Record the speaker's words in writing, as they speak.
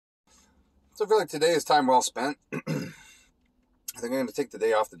So I feel like today is time well spent. I think I'm going to take the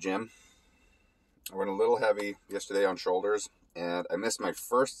day off the gym. I went a little heavy yesterday on shoulders, and I missed my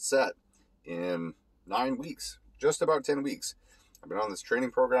first set in 9 weeks, just about 10 weeks. I've been on this training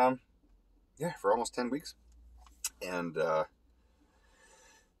program, for almost 10 weeks. And the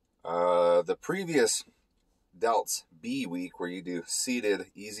previous delts B week, where you do seated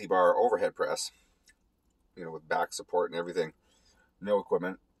easy bar overhead press, with back support and everything, no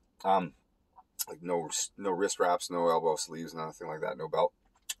equipment, like no wrist wraps, no elbow sleeves, nothing like that, no belt.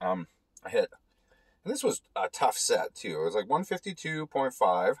 I hit, and this was a tough set too. It was like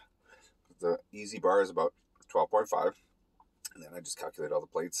 152.5. The easy bar is about 12.5, and then I just calculate all the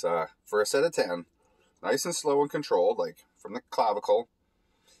plates for a set of 10, nice and slow and controlled, like from the clavicle.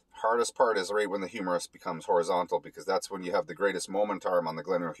 Hardest part is right when the humerus becomes horizontal, because that's when you have the greatest moment arm on the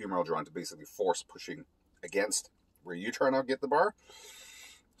glenohumeral joint to basically force pushing against where you're trying to get the bar.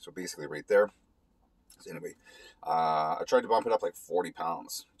 So basically right there. So anyway, I tried to bump it up like 40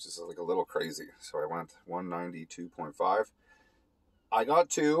 pounds, which is like a little crazy. So I went 192.5. I got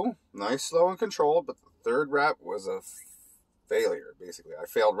 2, nice, slow, and controlled, but the third rep was a failure, basically. I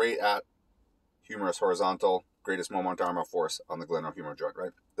failed right at humerus horizontal, greatest moment arm of force on the glenohumeral joint,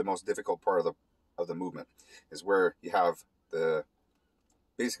 right? The most difficult part of the movement is where you have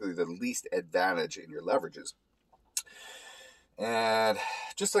basically the least advantage in your leverages. And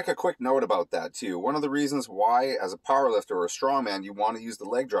just like a quick note about that too, one of the reasons why as a powerlifter or a strongman you want to use the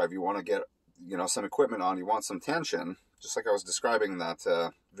leg drive, you want to get some equipment on, you want some tension, just like I was describing in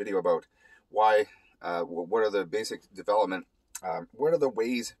that video about why, what are the basic development, what are the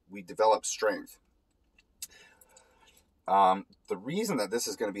ways we develop strength. The reason that this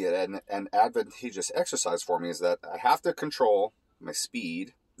is going to be an advantageous exercise for me is that I have to control my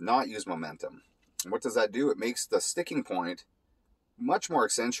speed, not use momentum. And what does that do? It makes the sticking point much more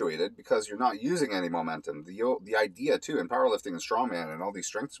accentuated because you're not using any momentum. The idea too in powerlifting and strongman and all these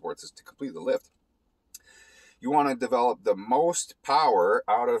strength sports is to complete the lift. You want to develop the most power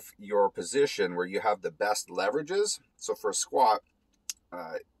out of your position where you have the best leverages. So for a squat,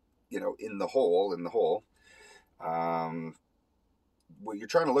 in the hole, what you're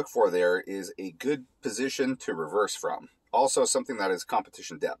trying to look for there is a good position to reverse from. Also something that is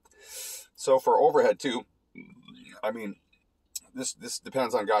competition depth. So for overhead too, I mean, this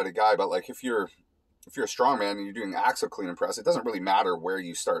depends on guy to guy, but like if you're a strongman and you're doing axle clean and press, it doesn't really matter where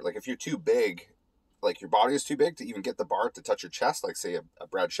you start. Like if you're too big, like your body is too big to even get the bar to touch your chest, like say a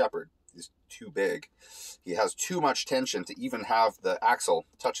Brad Shepard is too big. He has too much tension to even have the axle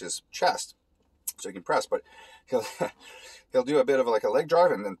touch his chest so he can press, but he'll do a bit of like a leg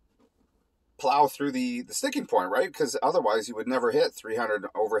drive and then plow through the sticking point, right? Because otherwise you would never hit 300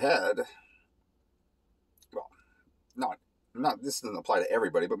 overhead. Well, this doesn't apply to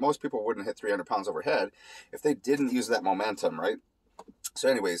everybody, but most people wouldn't hit 300 pounds overhead if they didn't use that momentum, right? So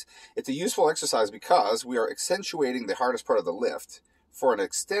anyways, it's a useful exercise because we are accentuating the hardest part of the lift for an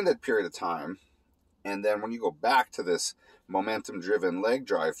extended period of time. And then when you go back to this momentum-driven leg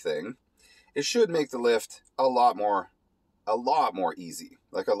drive thing, it should make the lift a lot more easy,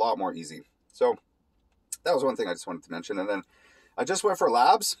 like a lot more easy. So that was one thing I just wanted to mention. And then I just went for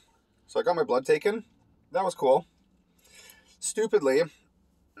labs. So I got my blood taken. That was cool. Stupidly,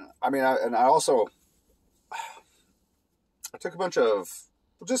 I took a bunch of,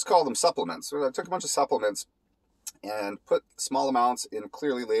 we'll just call them supplements. So I took a bunch of supplements and put small amounts in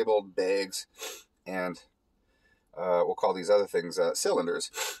clearly labeled bags, and we'll call these other things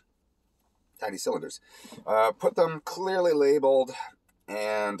cylinders, tiny cylinders. Put them clearly labeled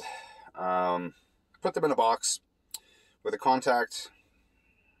and put them in a box with a contact,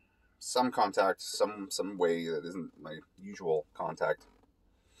 some way that isn't my usual contact,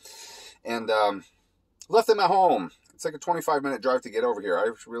 and left them at home. It's like a 25-minute drive to get over here. I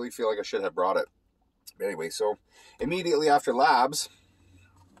really feel like I should have brought it. But anyway, so immediately after labs,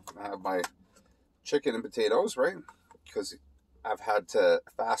 I have my chicken and potatoes, right? Because I've had to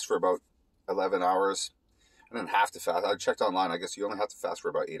fast for about 11 hours. I didn't have to fast. I checked online. I guess you only have to fast for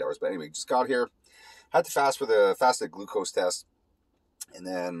about 8 hours. But anyway, just got here. Had to fast for the fasted glucose test. And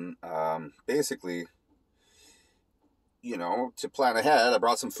then basically, to plan ahead, I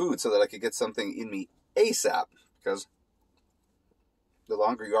brought some food so that I could get something in me ASAP. Because the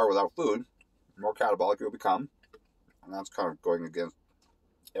longer you are without food, the more catabolic you'll become. And that's kind of going against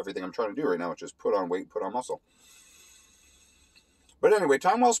everything I'm trying to do right now, which is put on weight, put on muscle. But anyway,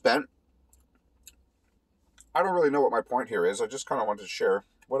 time well spent. I don't really know what my point here is. I just kind of wanted to share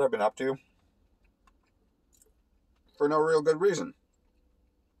what I've been up to for no real good reason,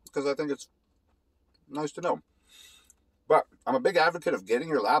 because I think it's nice to know. But I'm a big advocate of getting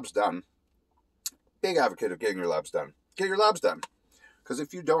your labs done big advocate of getting your labs done. Get your labs done. Because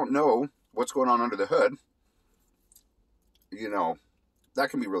if you don't know what's going on under the hood, you know, that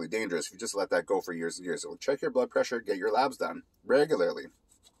can be really dangerous if you just let that go for years and years. So check your blood pressure, get your labs done regularly.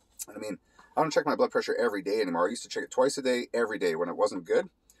 I mean, I don't check my blood pressure every day anymore. I used to check it twice a day, every day when it wasn't good.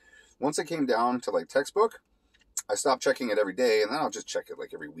 Once it came down to like textbook, I stopped checking it every day, and then I'll just check it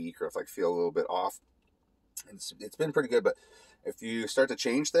like every week or if I feel a little bit off. It's been pretty good, but if you start to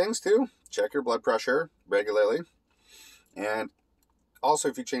change things too, check your blood pressure regularly. And also,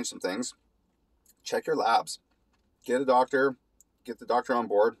 if you change some things, check your labs. Get a doctor, get the doctor on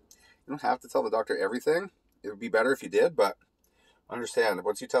board. You don't have to tell the doctor everything. It would be better if you did, but understand,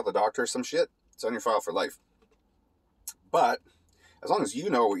 once you tell the doctor some shit, it's on your file for life. But as long as you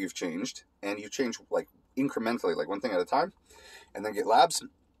know what you've changed, and you change like incrementally, like one thing at a time, and then get labs.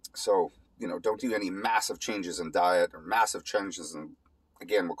 So, you know, don't do any massive changes in diet or massive changes in,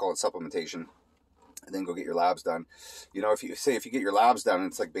 again, we'll call it supplementation, and then go get your labs done. You know, if you get your labs done and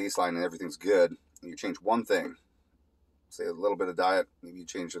it's like baseline and everything's good, and you change one thing, say a little bit of diet, maybe you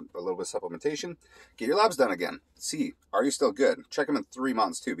change a little bit of supplementation, get your labs done again. See, are you still good? Check them in 3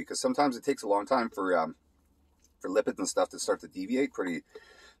 months too, because sometimes it takes a long time for lipids and stuff to start to deviate pretty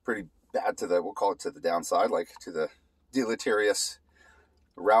bad to the, we'll call it to the downside, like to the deleterious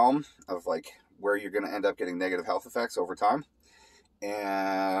realm of like where you're going to end up getting negative health effects over time.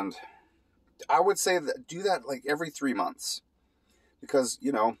 And I would say that do that like every 3 months, because,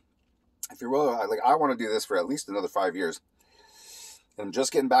 you know, if you're well, like I want to do this for at least another 5 years, and I'm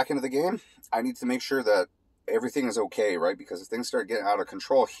just getting back into the game. I need to make sure that everything is okay, right? Because if things start getting out of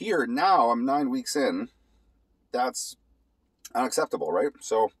control here now, I'm 9 weeks in, that's unacceptable, right?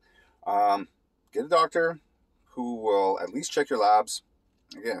 So get a doctor who will at least check your labs.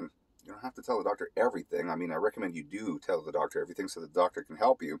 Again, you don't have to tell the doctor everything. I mean, I recommend you do tell the doctor everything so the doctor can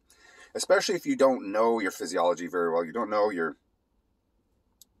help you, especially if you don't know your physiology very well. You don't know your,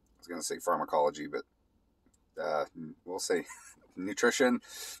 I was going to say pharmacology, but we'll say nutrition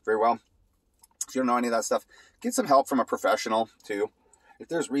very well. If you don't know any of that stuff, get some help from a professional too. If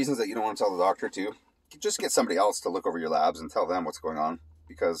there's reasons that you don't want to tell the doctor to, just get somebody else to look over your labs and tell them what's going on,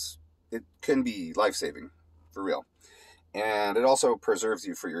 because it can be life-saving for real. And it also preserves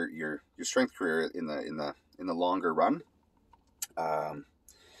you for your strength career in the longer run. You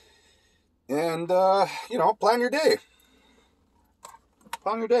know, plan your day.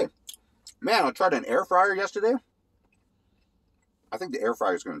 Plan your day. Man, I tried an air fryer yesterday. I think the air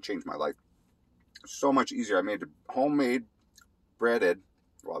fryer is going to change my life. So much easier. I made homemade breaded,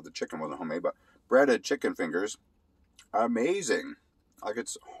 well, the chicken wasn't homemade, but breaded chicken fingers. Amazing. Like,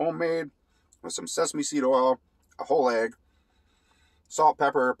 it's homemade with some sesame seed oil, a whole egg, salt,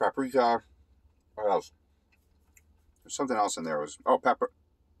 pepper, paprika. What else? There's something else in there. It was, oh, pepper.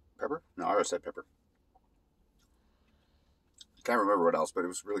 Pepper? No, I already said pepper. Can't remember what else, but it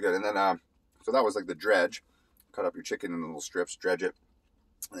was really good. And then, so that was like the dredge. Cut up your chicken in little strips, dredge it.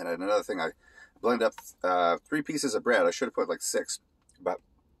 And then another thing, I blended up 3 pieces of bread. I should have put like 6, but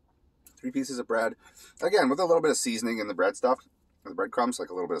 3 pieces of bread. Again, with a little bit of seasoning in the bread stuff, the breadcrumbs, like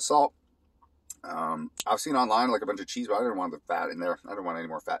a little bit of salt. I've seen online like a bunch of cheese, but I didn't want the fat in there. I didn't want any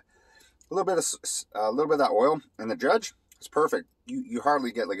more fat. A little bit of that oil, and the dredge is perfect. You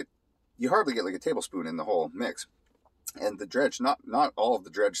hardly get like a tablespoon in the whole mix. And the dredge, not all of the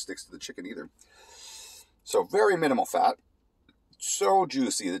dredge sticks to the chicken either. So very minimal fat. So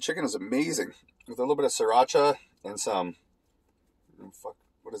juicy. The chicken is amazing. With a little bit of sriracha and some,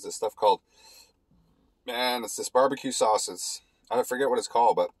 what is this stuff called? Man, it's this barbecue sauce. I forget what it's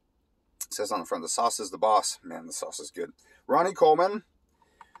called, but it says on the front, the sauce is the boss. Man, the sauce is good. Ronnie Coleman,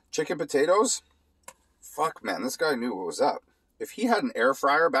 chicken potatoes. Fuck, man, this guy knew what was up. If he had an air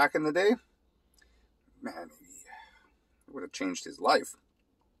fryer back in the day, man, it would have changed his life.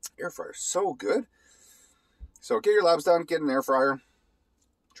 Air fryer, so good. So get your labs done, get an air fryer.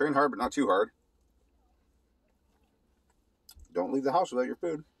 Train hard, but not too hard. Don't leave the house without your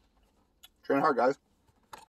food. Train hard, guys.